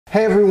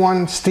Hey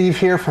everyone, Steve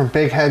here from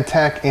Big Head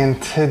Tech, and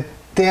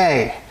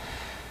today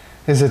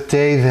is a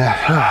day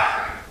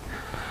that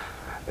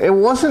it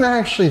wasn't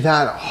actually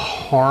that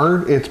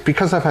hard. It's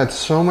because I've had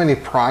so many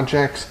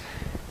projects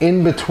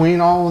in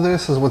between all of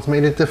this is what's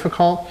made it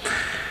difficult,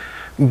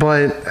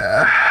 but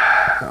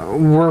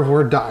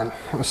we're done.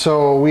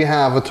 So we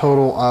have a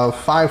total of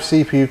 5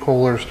 CPU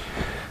coolers,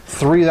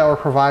 3 that were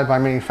provided by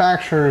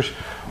manufacturers,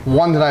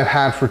 1 that I've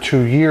had for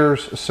 2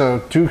 years,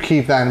 so do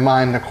keep that in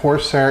mind. The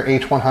Corsair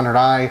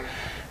H100i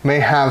may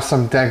have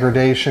some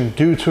degradation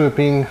due to it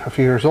being a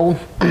few years old,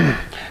 and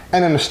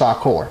then the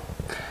stock cooler.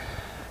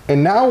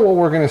 And now what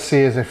we're gonna see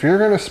is if you're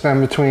gonna spend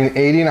between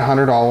 $80 and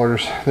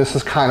 $100, this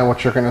is kind of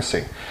what you're gonna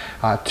see.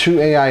 2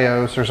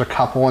 AIOs, there's a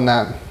couple in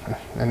that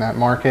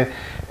market,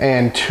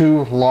 and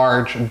 2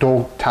 large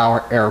dual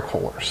tower air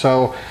coolers.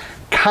 So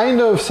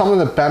kind of some of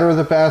the better of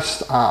the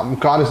best,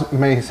 got as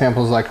many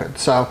samples as I could.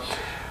 So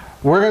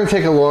we're going to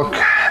take a look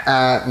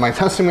at my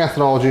testing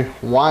methodology,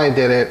 why I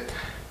did it,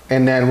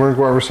 and then we're going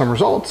to go over some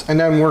results, and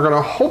then we're going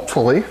to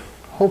hopefully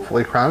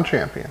crown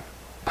champion.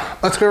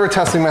 Let's go over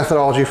testing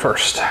methodology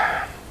first.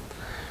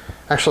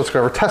 Actually, let's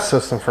go over test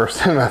system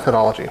first and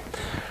methodology.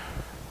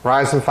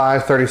 Ryzen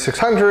 5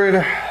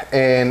 3600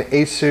 and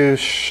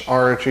Asus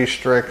ROG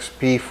Strix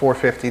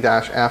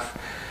B450-F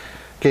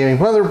gaming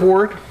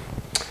motherboard.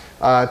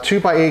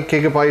 2x8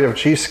 gigabyte of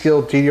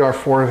G.Skill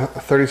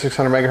DDR4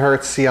 3600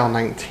 megahertz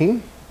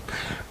CL19.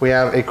 We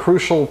have a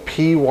Crucial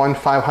P1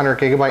 500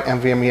 gigabyte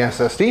NVMe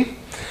SSD.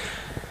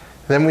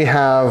 Then we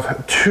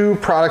have 2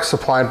 products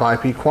supplied by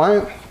Be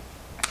Quiet.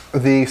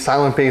 The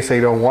Silent Base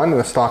 801 in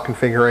the stock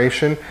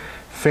configuration.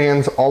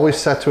 Fans always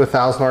set to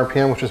 1000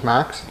 RPM, which is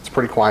max. It's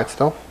pretty quiet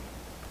still.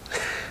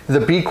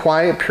 The Be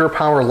Quiet Pure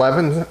Power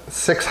 11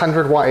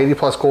 600 watt 80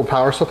 plus gold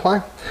power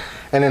supply.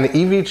 And then the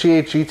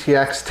EVGA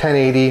GTX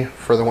 1080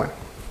 for the win.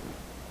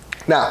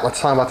 Now, let's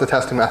talk about the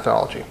testing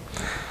methodology.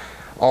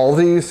 All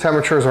these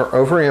temperatures are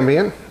over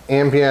ambient.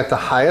 Ambient at the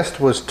highest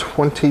was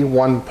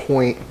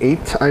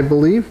 21.8, I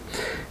believe.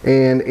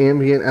 And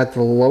ambient at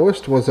the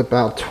lowest was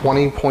about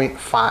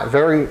 20.5.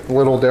 Very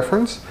little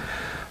difference.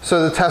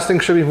 So the testing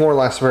should be more or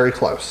less very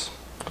close.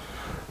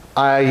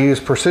 I use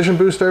Precision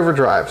Boost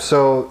Overdrive.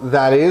 So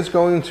that is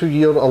going to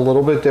yield a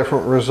little bit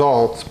different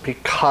results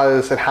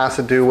because it has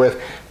to do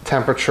with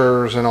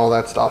temperatures and all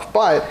that stuff.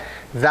 But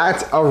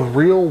that's a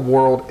real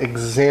world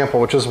example,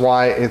 which is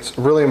why it's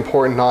really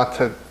important not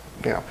to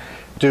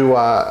do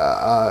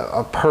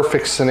a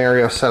perfect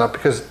scenario setup,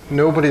 because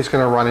nobody's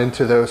going to run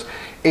into those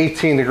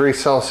 18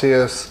 degrees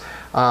Celsius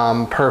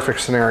perfect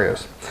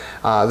scenarios.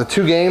 The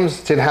 2 games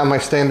did have my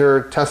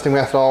standard testing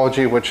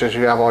methodology, which is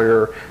you have all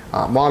your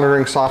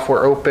monitoring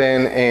software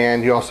open,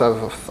 and you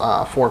also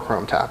have 4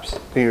 Chrome tabs,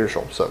 the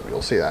usual. So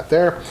you'll see that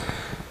there.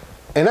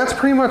 And that's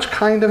pretty much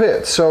kind of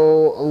it.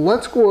 So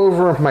let's go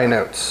over my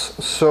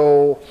notes.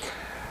 So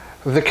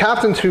the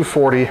Captain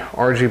 240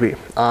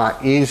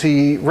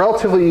 RGB,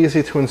 relatively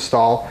easy to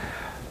install.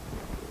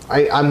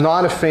 I'm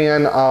not a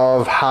fan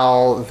of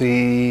how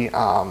the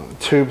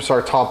tubes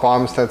are top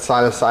bottom instead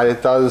side to side.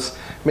 It does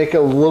make it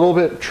a little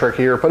bit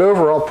trickier, but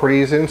overall pretty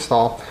easy to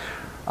install.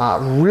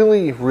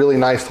 Really, really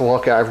nice to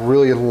look at. I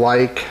really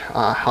like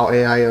how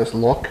AIOs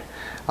look.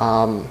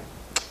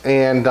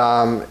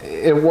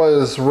 It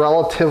was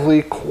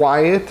relatively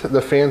quiet.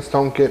 The fans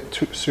don't get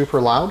super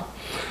loud,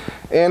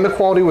 and the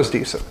quality was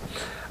decent.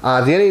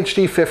 The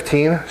NHD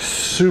 15,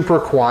 super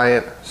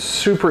quiet,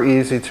 super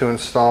easy to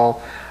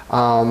install.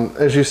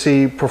 As you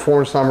see,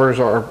 performance numbers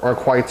are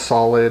quite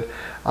solid.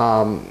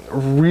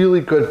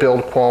 Really good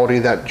build quality.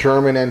 That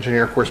German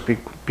engineer, of course,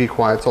 Be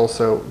Quiet's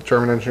also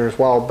German engineer as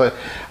well, but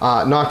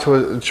not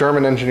to a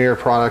German engineered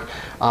product.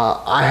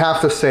 I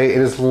have to say it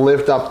has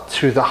lived up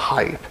to the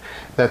hype.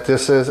 That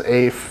this is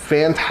a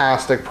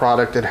fantastic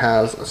product. It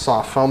has a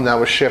soft foam that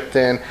was shipped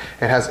in.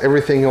 It has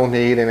everything you'll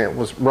need, and it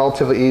was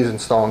relatively easy to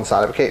install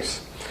inside of a case.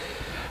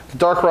 The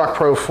Dark Rock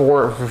Pro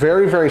 4,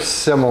 very, very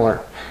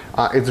similar.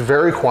 It's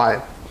very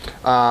quiet.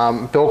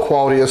 Build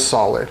quality is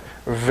solid.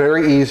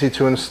 Very easy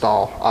to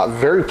install.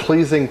 Very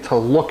pleasing to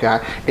look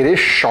at. It is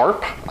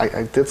sharp.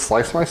 I did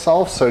slice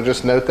myself, so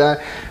just note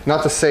that.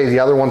 Not to say the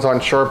other ones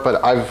aren't sharp,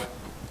 but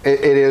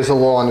it is a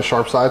little on the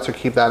sharp side, so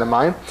keep that in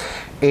mind.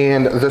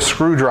 And the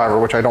screwdriver,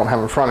 which I don't have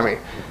in front of me,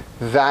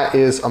 that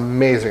is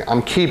amazing.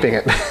 I'm keeping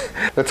it.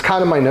 That's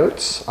kind of my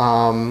notes.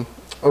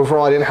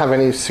 Overall, I didn't have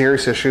any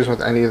serious issues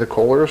with any of the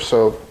coolers,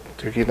 so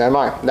do keep that in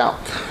mind. Now,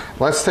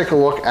 let's take a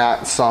look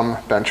at some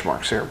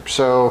benchmarks here.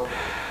 So,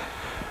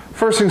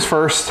 first things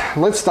first,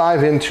 let's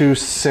dive into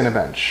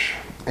Cinebench.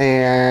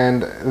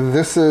 And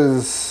this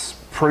is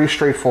pretty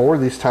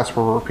straightforward. These tests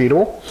were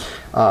repeatable.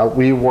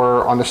 We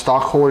were on the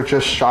stock cooler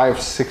just shy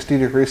of 60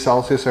 degrees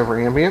Celsius over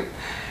ambient.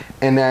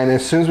 And then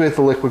as soon as we hit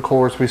the liquid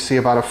coolers, we see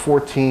about a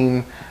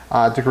 14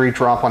 degree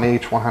drop on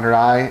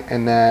H100i,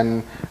 and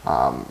then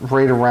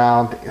right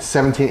around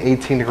 17,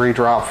 18 degree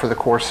drop for the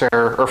Corsair,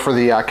 or for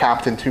the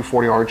Captain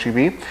 240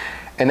 RGB.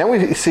 And then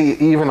we see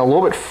even a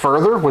little bit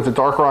further with the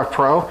Dark Rock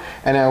Pro,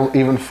 and then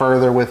even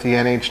further with the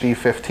NHD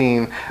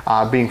 15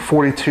 being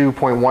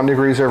 42.1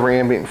 degrees over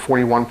ambient,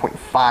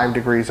 41.5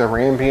 degrees over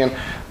ambient,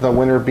 the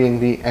winner being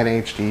the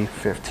NHD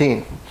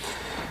 15.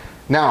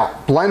 Now,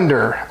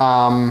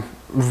 blender,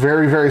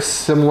 very, very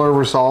similar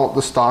result.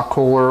 The stock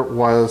cooler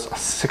was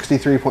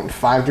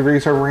 63.5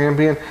 degrees over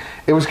ambient.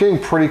 It was getting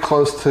pretty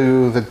close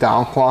to the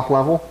downclock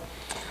level.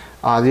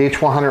 The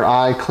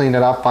H100i cleaned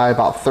it up by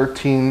about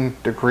 13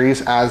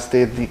 degrees, as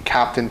did the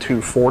Captain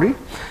 240.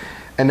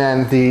 And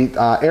then the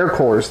air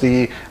coolers,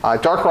 the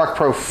Dark Rock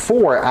Pro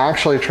 4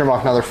 actually trimmed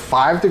off another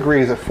 5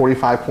 degrees at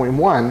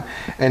 45.1,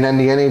 and then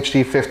the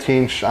NHD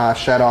 15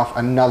 shed off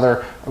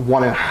another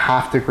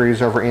 1.5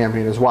 degrees over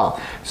ambient as well.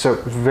 So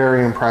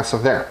very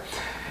impressive there.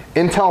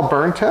 Intel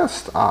burn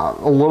test,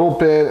 a little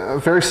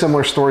bit, very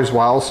similar story as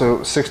well, so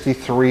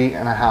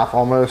 63.5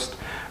 almost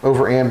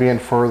over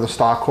ambient for the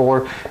stock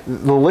cooler.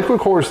 The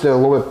liquid coolers did a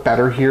little bit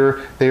better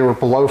here. They were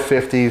below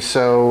 50,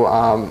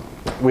 so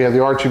we have the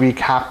RGB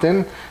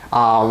Captain,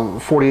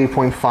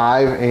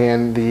 48.5,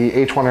 and the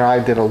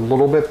H100i did a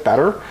little bit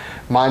better.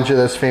 Mind you,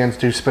 those fans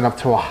do spin up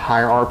to a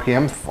higher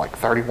RPM, like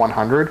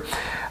 3100.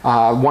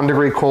 1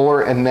 degree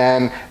cooler, and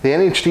then the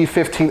NHD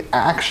 15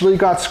 actually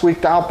got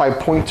squeaked out by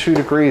 0.2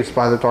 degrees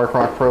by the Dark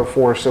Rock Pro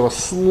 4, so a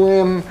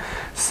slim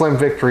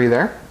victory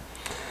there.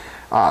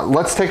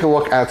 Let's take a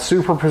look at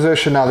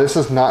superposition. Now, this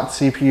is not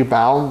CPU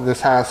bound.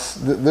 This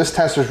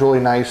test is really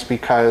nice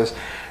because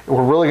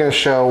we're really going to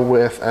show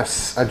with a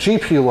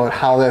GPU load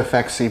how that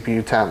affects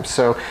CPU temps.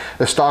 So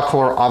the stock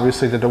cooler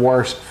obviously did the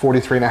worst,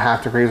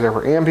 43.5 degrees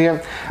over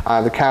ambient.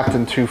 The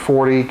Captain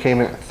 240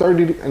 came in at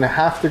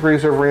 30.5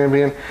 degrees over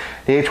ambient.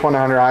 The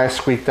H100i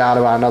squeaked out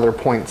about another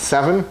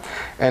 0.7.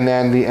 And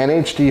then the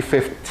NHD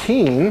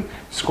 15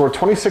 scored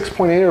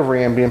 26.8 over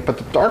ambient, but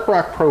the Dark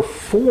Rock Pro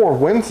 4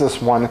 wins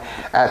this one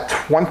at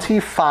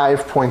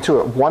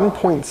 25.2, at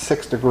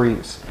 1.6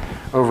 degrees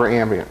over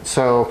ambient.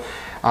 So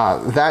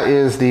that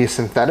is the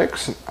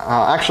synthetics.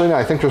 Actually, no,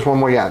 I think there's one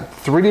more. Yeah,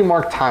 3D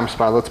Mark Time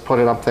Spy. Let's put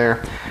it up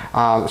there.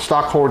 The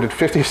stock cooler did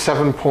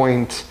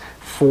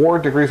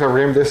 57.4 degrees over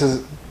ambient. This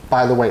is,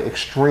 by the way,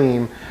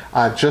 extreme,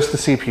 just the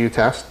CPU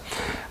test.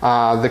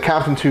 The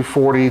Captain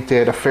 240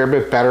 did a fair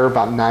bit better,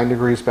 about 9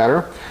 degrees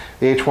better.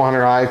 The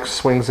H100i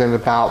swings in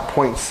about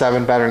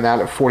 0.7 better than that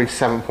at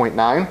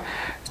 47.9.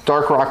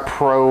 Dark Rock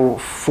Pro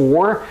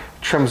 4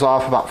 trims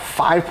off about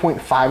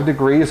 5.5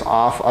 degrees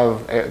off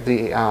of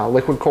the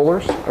liquid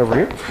coolers over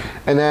here.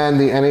 And then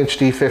the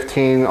NHD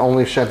 15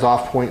 only sheds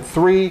off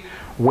 0.3,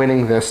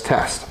 winning this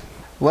test.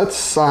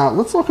 Let's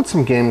look at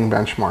some gaming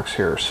benchmarks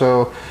here.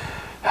 So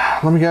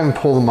let me go ahead and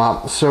pull them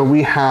up. So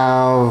we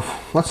have,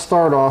 let's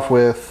start off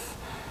with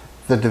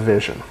the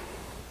Division.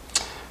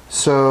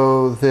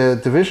 So the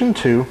Division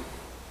 2,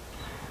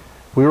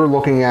 we were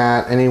looking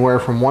at anywhere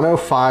from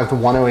 105 to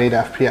 108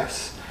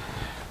 FPS.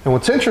 And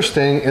what's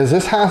interesting is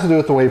this has to do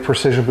with the way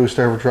Precision Boost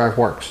Overdrive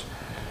works.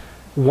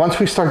 Once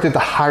we start to get the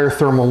higher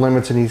thermal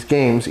limits in these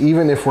games,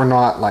 even if we're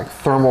not like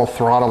thermal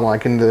throttle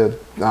like in the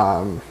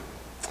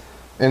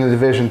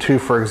Division 2,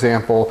 for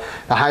example,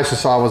 the highest we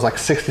saw was like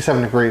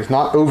 67 degrees,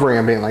 not over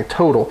ambient, like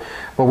total,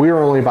 but we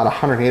were only about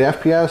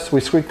 108 FPS. We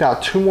squeaked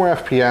out 2 more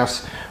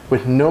FPS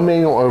with no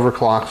manual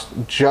overclocks,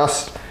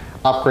 just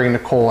upgrading the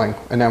cooling,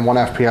 and then 1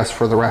 FPS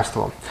for the rest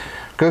of them.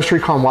 Ghost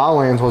Recon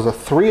Wildlands was a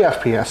 3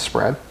 FPS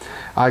spread,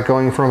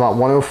 going from about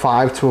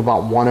 105 to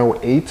about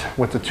 108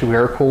 with the 2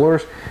 air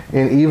coolers,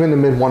 and even the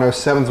mid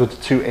 107s with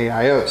the 2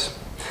 AIOs.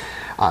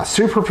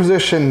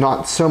 Superposition,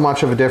 not so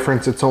much of a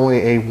difference. It's only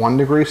a 1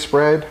 degree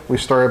spread. We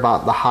start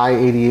about the high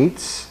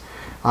 88s,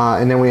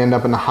 and then we end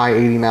up in the high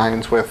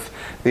 89s with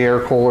the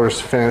air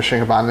coolers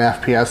finishing about an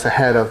FPS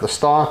ahead of the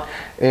stock,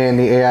 and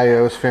the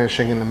AIOs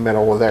finishing in the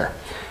middle of there.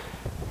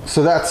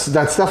 So that's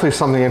definitely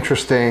something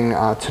interesting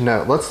to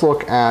note. Let's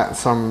look at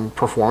some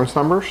performance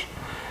numbers.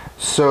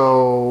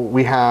 So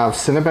we have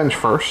Cinebench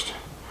first.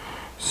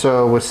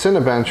 So with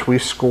Cinebench, we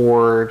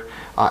scored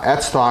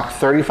at stock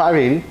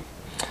 3580.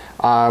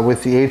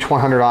 With the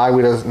H100i,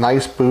 we had a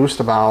nice boost,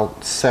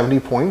 about 70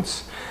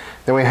 points.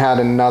 Then we had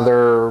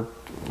another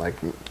like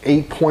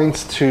 8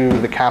 points to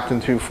the Captain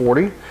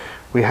 240.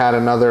 We had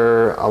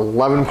another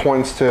 11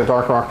 points to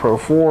Dark Rock Pro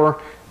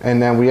 4. And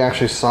then we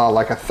actually saw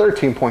like a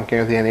 13-point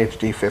gain with the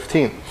NHD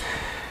 15.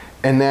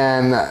 And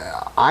then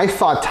I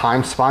thought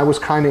Time Spy was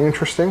kind of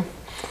interesting.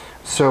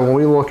 So when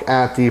we look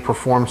at the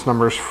performance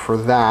numbers for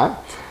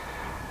that,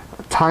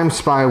 Time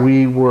Spy,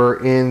 we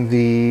were in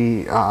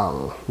the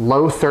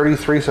low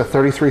 33, so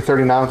 33,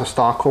 39 with the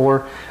stock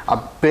cooler.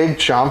 A big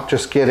jump,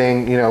 just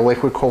getting, you know,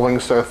 liquid cooling,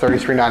 so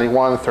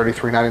 3391,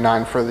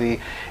 3399 for the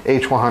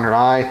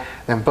H100i.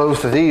 And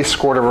both of these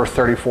scored over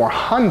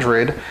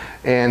 3400,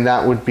 and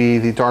that would be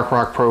the Dark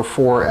Rock Pro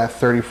 4 at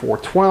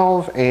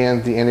 3412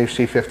 and the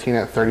NHD 15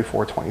 at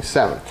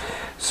 3427.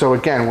 So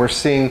again, we're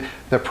seeing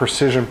the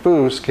Precision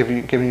Boost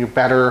giving you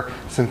better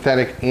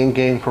synthetic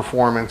in-game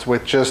performance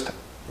with just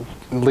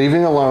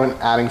leaving alone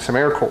adding some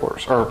air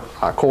coolers, or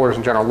coolers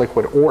in general,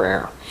 liquid or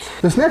air.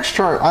 This next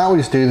chart, I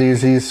always do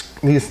these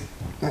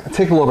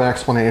take a little bit of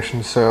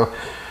explanation. So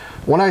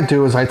what I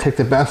do is I take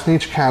the best in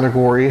each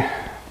category,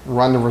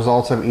 run the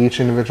results of each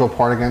individual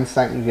part against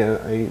that, and you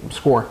get a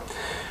score.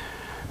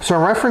 So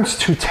in reference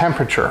to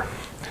temperature,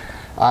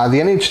 the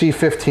NHD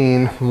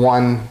 15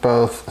 won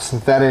both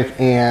synthetic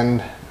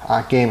and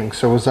gaming,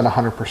 so it was at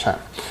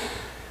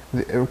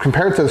 100%.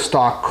 Compared to the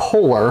stock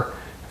Kohler,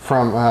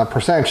 from a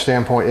percentage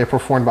standpoint, it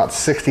performed about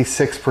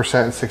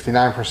 66% and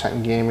 69%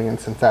 in gaming and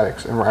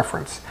synthetics in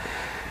reference.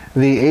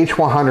 The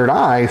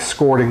H100i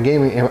scored in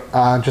gaming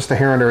just a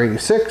hair under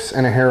 86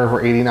 and a hair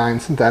over 89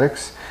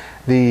 synthetics.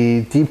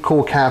 The Deep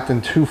Cool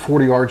Captain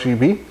 240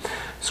 RGB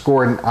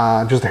scored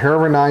just a hair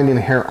over 90 and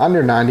a hair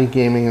under 90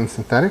 gaming and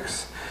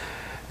synthetics.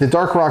 The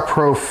Dark Rock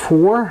Pro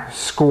 4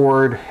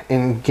 scored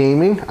in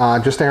gaming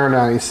just a hair under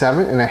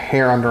 97 and a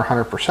hair under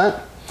 100%.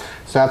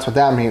 So that's what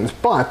that means.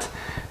 But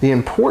the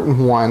important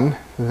one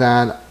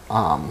that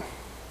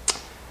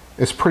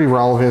is pretty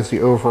relevant is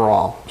the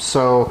overall.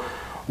 So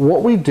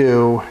what we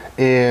do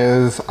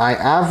is I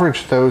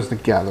average those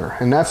together,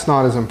 and that's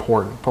not as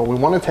important, but we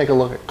want to take a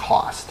look at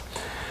cost.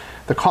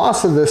 The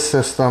cost of this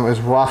system is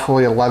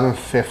roughly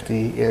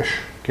 $1150-ish,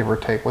 give or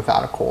take,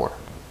 without a cooler.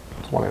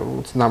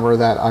 It's a number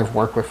that I've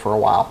worked with for a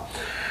while.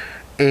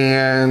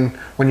 And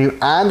when you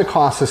add the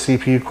cost of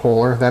CPU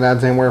cooler, that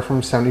adds anywhere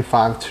from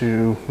 $75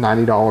 to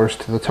 $90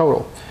 to the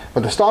total.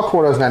 But the stock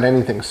cooler doesn't add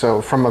anything.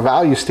 So from a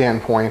value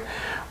standpoint,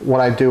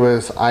 what I do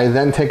is I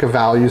then take a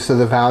value. So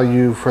the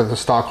value for the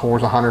stock cooler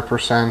is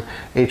 100%,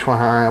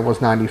 H100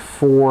 was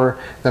 94,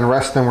 then the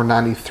rest of them were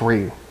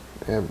 93,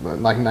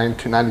 like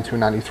 92, 92,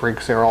 93,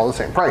 because they were all the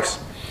same price.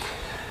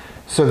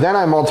 So then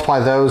I multiply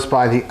those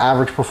by the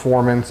average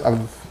performance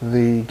of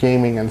the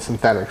gaming and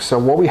synthetics. So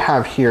what we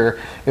have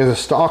here is a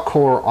stock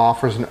cooler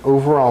offers an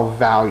overall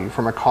value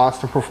from a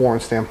cost and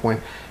performance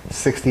standpoint,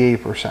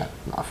 68%,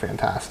 not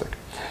fantastic.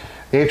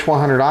 The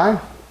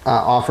H100i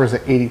offers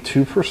at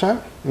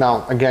 82%.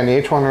 Now again, the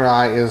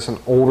H100i is an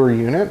older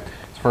unit,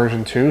 it's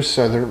version 2,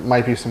 so there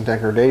might be some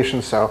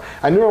degradation. So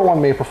a newer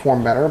one may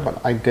perform better,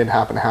 but I did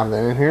happen to have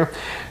that in here.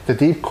 The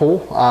Deep Cool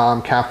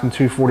Captain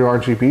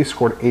 240 RGB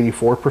scored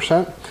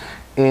 84%.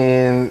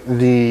 And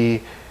the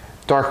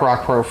Dark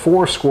Rock Pro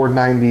 4 scored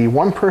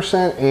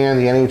 91%, and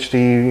the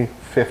NHD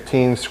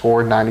 15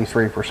 scored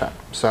 93%.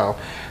 So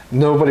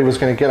nobody was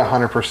going to get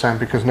 100%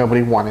 because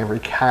nobody won every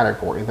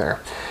category there.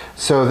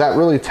 So that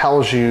really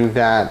tells you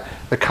that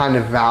the kind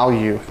of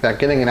value that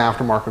getting an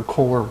aftermarket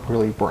cooler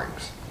really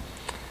brings.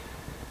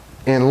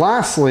 And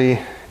lastly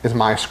is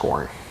my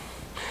scoring.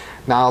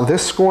 Now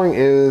this scoring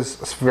is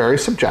very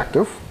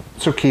subjective,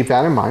 so keep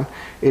that in mind.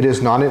 It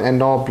is not an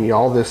end-all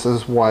be-all. This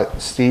is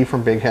what Steve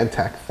from Big Head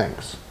Tech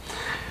thinks.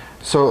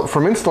 So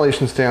from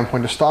installation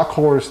standpoint, the stock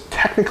cooler is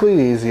technically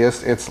the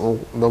easiest. It's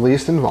the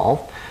least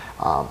involved.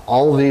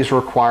 All of these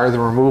require the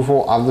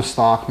removal of the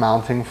stock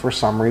mounting for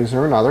some reason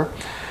or another.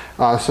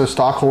 So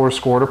stock cooler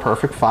scored a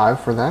perfect 5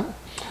 for that.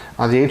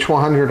 The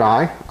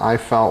H100i I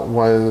felt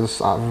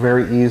was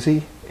very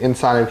easy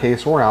inside of a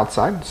case or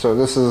outside. So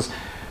this is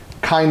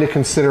kind of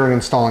considering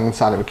installing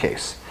inside of a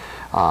case.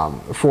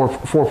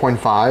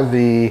 4.5.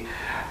 The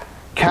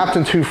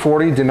Captain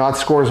 240 did not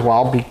score as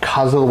well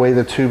because of the way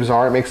the tubes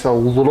are. It makes it a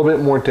little bit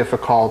more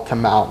difficult to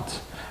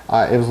mount.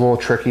 It was a little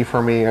tricky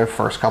for me the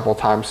first couple of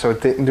times, so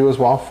it didn't do as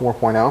well,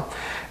 4.0.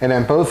 And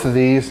then both of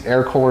these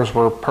air coolers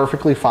were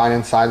perfectly fine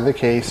inside of the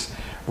case.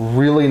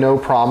 Really no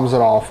problems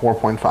at all,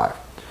 4.5.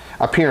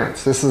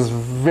 Appearance, this is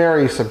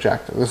very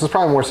subjective. This is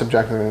probably more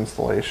subjective than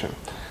installation.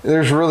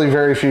 There's really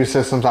very few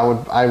systems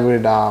I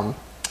would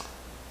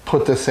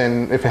put this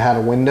in if it had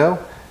a window.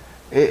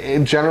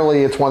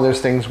 Generally, it's one of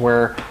those things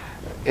where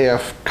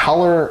if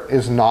color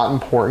is not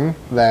important,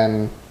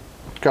 then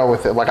go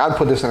with it. Like I'd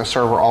put this in a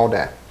server all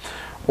day,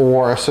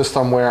 or a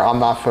system where I'm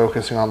not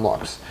focusing on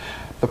looks.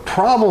 The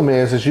problem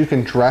is you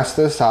can dress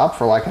this up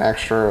for like an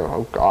extra,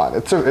 oh God,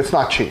 it's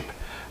not cheap.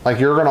 Like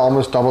you're gonna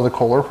almost double the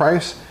cooler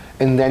price,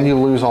 and then you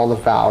lose all the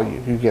value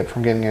you get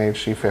from getting an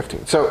HD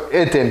 15. So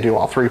it didn't do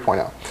well,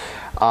 3.0.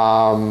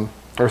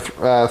 Or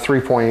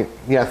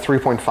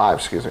 3.5,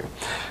 excuse me.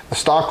 The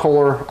stock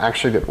cooler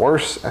actually did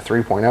worse at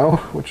 3.0,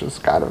 which is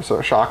kind of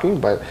so shocking,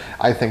 but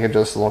I think it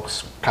just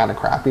looks kind of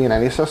crappy in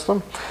any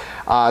system.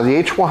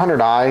 The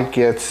H100i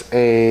gets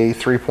a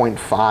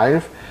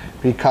 3.5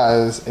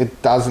 because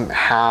it doesn't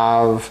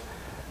have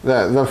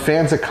the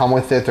fans that come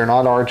with it. They're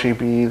not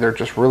RGB, they're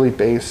just really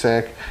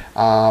basic.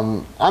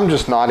 I'm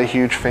just not a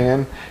huge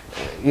fan.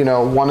 You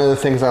know, one of the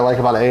things I like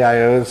about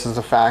AIOs is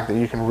the fact that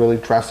you can really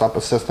dress up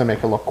a system,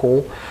 make it look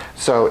cool.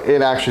 So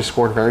it actually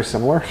scored very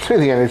similar to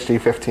the NHD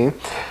 15.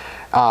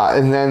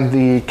 And then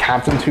the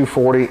Captain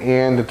 240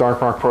 and the Dark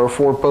Rock Pro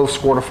 4 both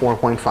scored a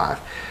 4.5.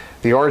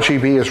 The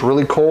RGB is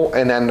really cool,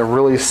 and then the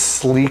really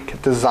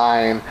sleek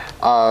design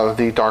of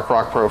the Dark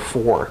Rock Pro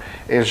 4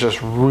 is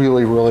just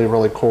really, really,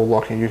 really cool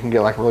looking. You can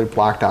get like a really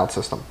blacked out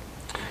system.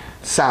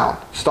 Sound,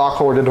 stock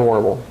cooler did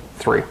horrible,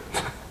 3.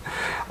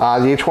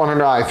 The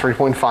H100i,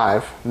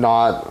 3.5,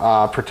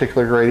 not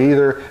particularly great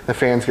either. The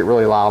fans get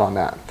really loud on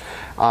that.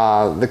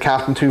 The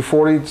Captain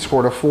 240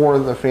 scored a 4.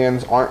 The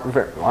fans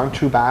aren't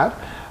too bad.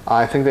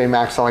 I think they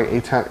max out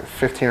like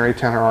 15 or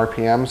 800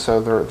 RPM,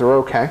 so they're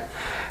okay.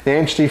 The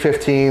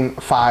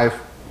HD15, 5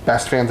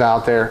 best fans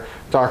out there.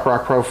 Dark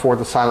Rock Pro 4,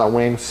 the Silent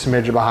Wing,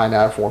 smidge behind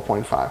that at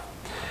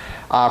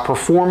 4.5.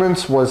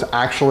 Performance was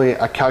actually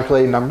a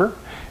calculated number,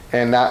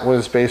 and that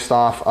was based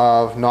off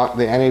of not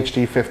the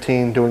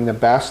NHD15 doing the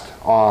best.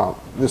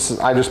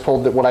 I just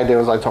pulled it. What I did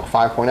was I took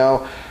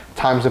 5.0,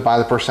 times it by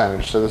the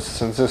percentage. So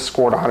since this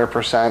scored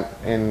 100%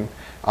 in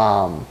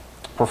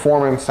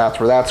performance, that's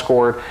where that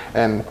scored,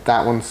 and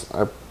that one's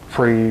a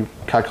pretty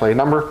calculated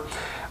number.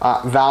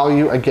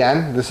 Value,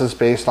 again, this is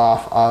based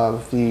off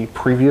of the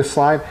previous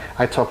slide.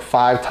 I took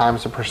 5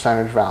 times the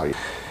percentage value.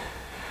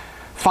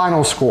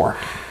 Final score.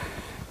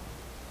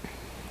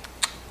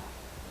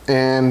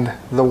 And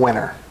the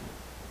winner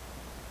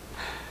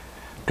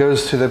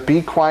goes to the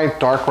Be Quiet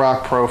Dark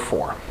Rock Pro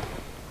 4.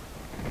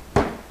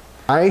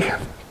 I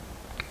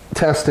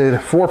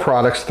tested 4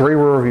 products, 3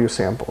 were review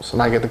samples,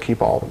 and I get to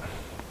keep all of them.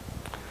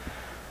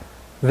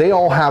 They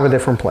all have a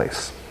different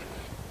place.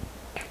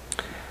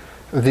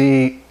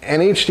 The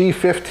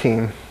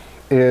NHD15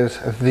 is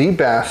the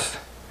best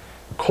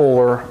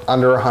cooler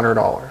under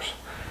 $100.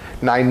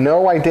 Now I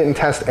know I didn't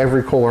test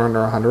every cooler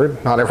under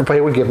 100. Not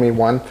everybody would give me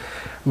one,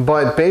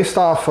 but based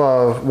off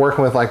of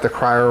working with like the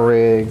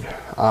CryoRig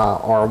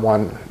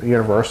R1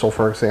 Universal,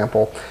 for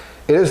example,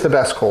 it is the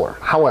best cooler.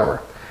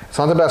 However, it's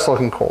not the best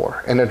looking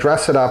cooler, and to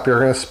dress it up, you're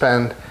going to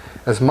spend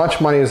as much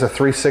money as a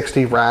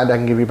 360 rad that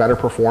can give you better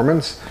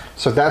performance.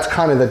 So that's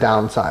kind of the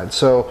downside.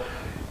 So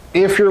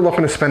if you're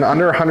looking to spend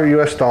under 100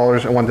 US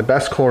dollars and want the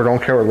best cooler,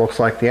 don't care what it looks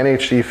like, the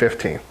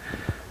NHD15.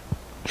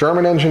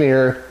 German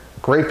engineered,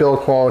 great build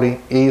quality,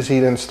 easy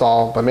to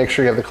install, but make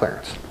sure you have the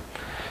clearance.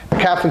 The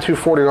Captain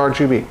 240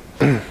 RGB,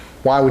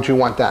 why would you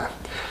want that?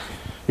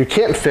 You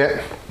can't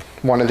fit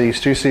one of these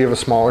two, so you have a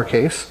smaller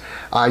case.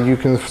 You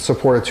can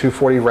support a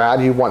 240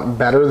 rad. You want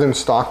better than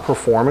stock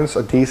performance,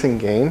 a decent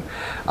gain.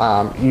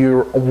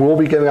 You will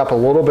be giving up a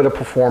little bit of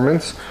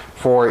performance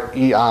for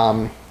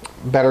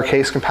better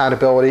case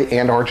compatibility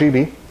and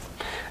RGB,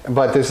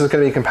 but this is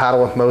going to be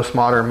compatible with most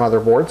modern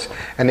motherboards,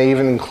 and they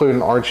even include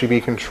an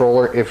RGB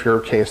controller if your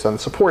case doesn't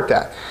support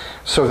that.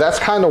 So that's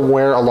kind of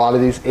where a lot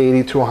of these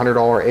 $80 to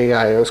 $100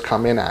 AIOs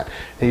come in at.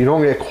 And you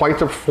don't get quite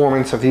the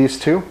performance of these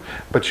two,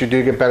 but you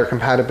do get better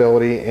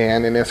compatibility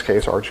and, in this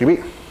case,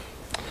 RGB.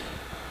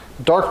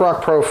 Dark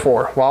Rock Pro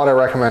 4, why would I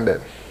recommend it?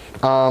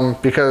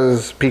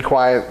 Because Be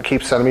Quiet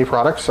keeps sending me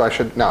products, so I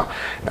should, no,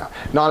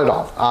 not at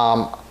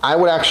all. I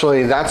would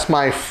actually, that's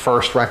my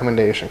first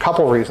recommendation.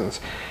 Couple reasons.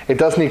 It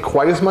doesn't need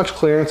quite as much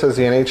clearance as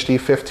the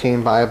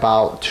NHD15 by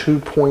about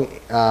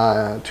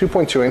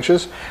 2.2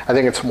 inches. I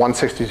think it's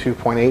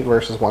 162.8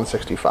 versus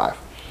 165.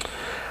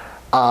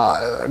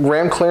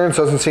 RAM clearance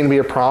doesn't seem to be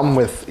a problem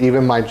with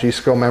even my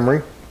G-Skill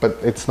memory, but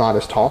it's not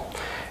as tall.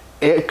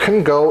 It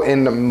can go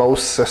into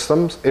most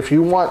systems. If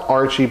you want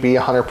RGB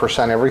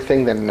 100%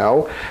 everything, then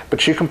no.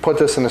 But you can put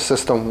this in a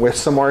system with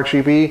some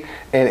RGB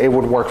and it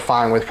would work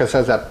fine with, because it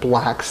has that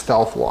black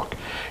stealth look.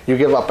 You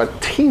give up a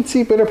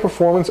teensy bit of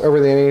performance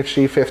over the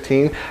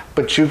NHD15,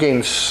 but you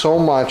gain so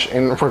much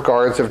in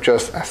regards of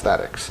just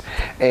aesthetics.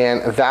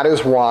 And that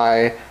is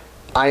why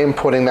I am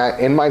putting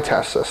that in my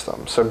test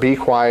system. So Be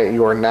Quiet,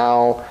 you are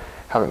now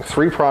having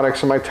 3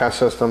 products in my test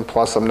system,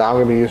 plus I'm now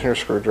gonna be using your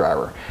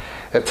screwdriver.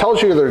 It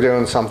tells you they're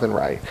doing something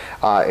right.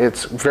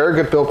 It's very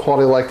good build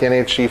quality like the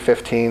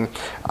NHD15.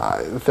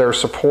 Their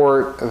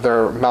support,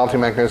 their mounting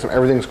mechanism,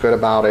 everything's good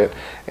about it.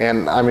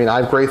 And I mean,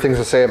 I have great things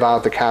to say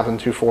about the Captain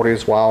 240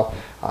 as well.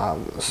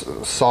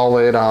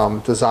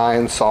 Solid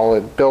design,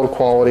 solid build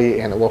quality,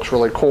 and it looks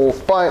really cool.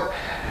 But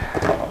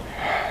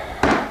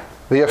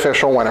the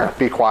official winner,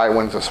 Be Quiet,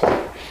 wins this one.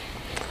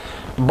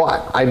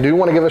 But I do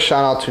want to give a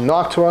shout out to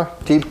Noctua,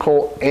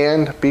 Deepcool,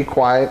 and Be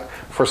Quiet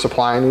for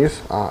supplying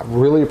these.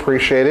 Really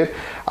appreciate it.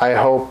 I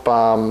hope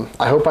I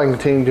can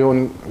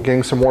continue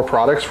getting some more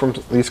products from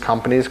these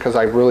companies, because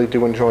I really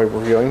do enjoy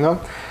reviewing them.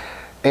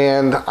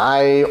 And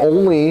I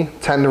only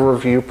tend to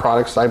review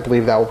products I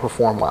believe that will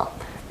perform well.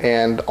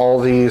 And all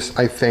these,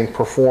 I think,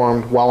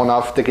 performed well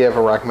enough to give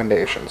a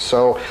recommendation.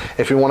 So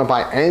if you want to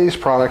buy any of these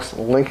products,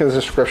 link in the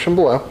description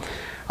below.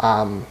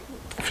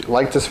 If you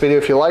liked this video,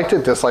 if you liked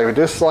it, dislike or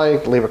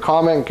dislike, leave a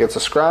comment, get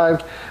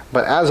subscribed.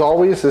 But as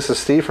always, this is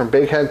Steve from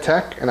Big Head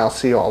Tech, and I'll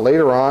see you all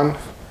later on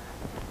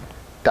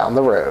down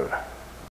the road.